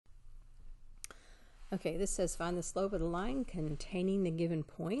Okay, this says find the slope of the line containing the given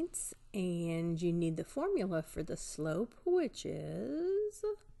points, and you need the formula for the slope, which is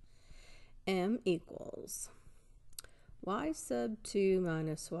m equals y sub 2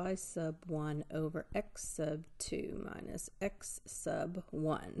 minus y sub 1 over x sub 2 minus x sub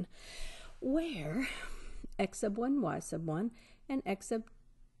 1, where x sub 1, y sub 1, and x sub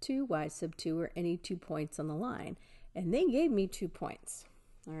 2, y sub 2 are any 2 points on the line. And they gave me 2 points,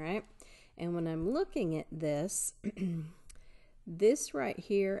 all right? And when I'm looking at this, this right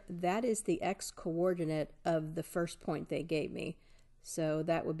here, that is the x coordinate of the first point they gave me. So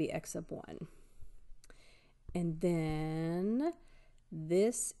that would be x sub 1. And then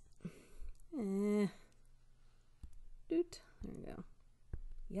this, there we go,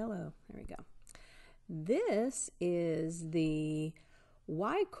 yellow, there we go. This is the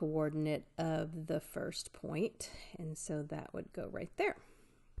y coordinate of the first point, and so that would go right there.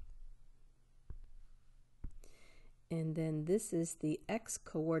 And then this is the x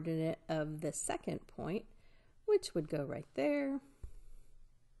coordinate of the second point, which would go right there.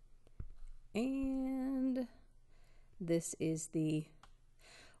 And this is the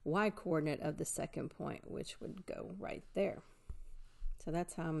y coordinate of the second point, which would go right there. So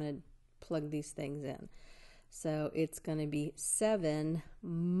that's how I'm going to plug these things in. So it's going to be 7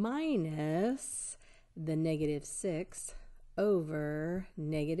 minus the negative 6 over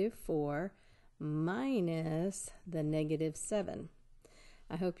negative 4 minus the negative 7.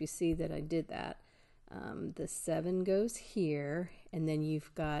 I hope you see that I did that. The 7 goes here, and then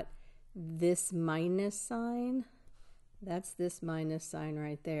you've got this minus sign. That's this minus sign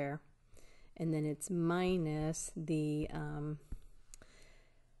right there. And then it's minus the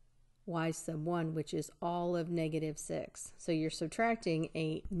y sub 1, which is all of negative 6. So you're subtracting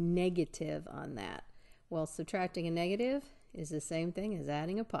a negative on that. Well, subtracting a negative is the same thing as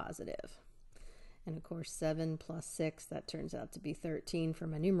adding a positive. And of course, 7 plus 6, that turns out to be 13 for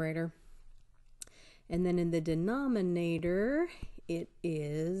my numerator. And then in the denominator, it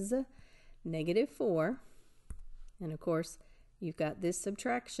is negative 4. And of course, you've got this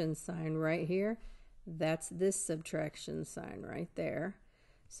subtraction sign right here. That's this subtraction sign right there.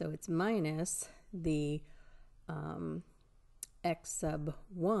 So it's minus the x sub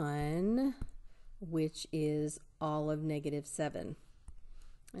 1, which is all of negative 7.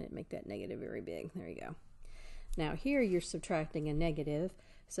 I didn't make that negative very big. There you go. Now here you're subtracting a negative,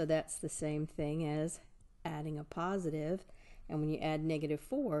 so that's the same thing as adding a positive. And when you add negative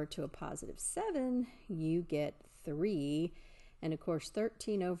 4 to a positive 7, you get 3. And of course,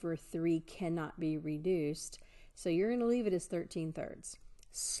 13 over 3 cannot be reduced, so you're going to leave it as 13/3.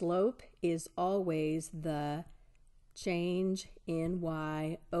 Slope is always the change in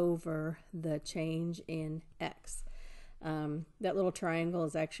y over the change in x. That little triangle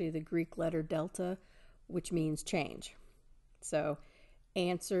is actually the Greek letter delta, which means change. So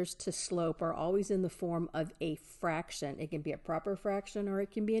answers to slope are always in the form of a fraction. It can be a proper fraction or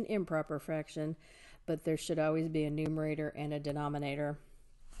it can be an improper fraction, but there should always be a numerator and a denominator.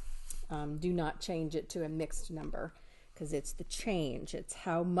 Do not change it to a mixed number, because it's the change. It's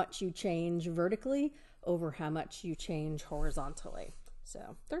how much you change vertically over how much you change horizontally.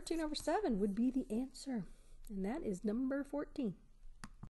 So 13/7 would be the answer, and that is number 14.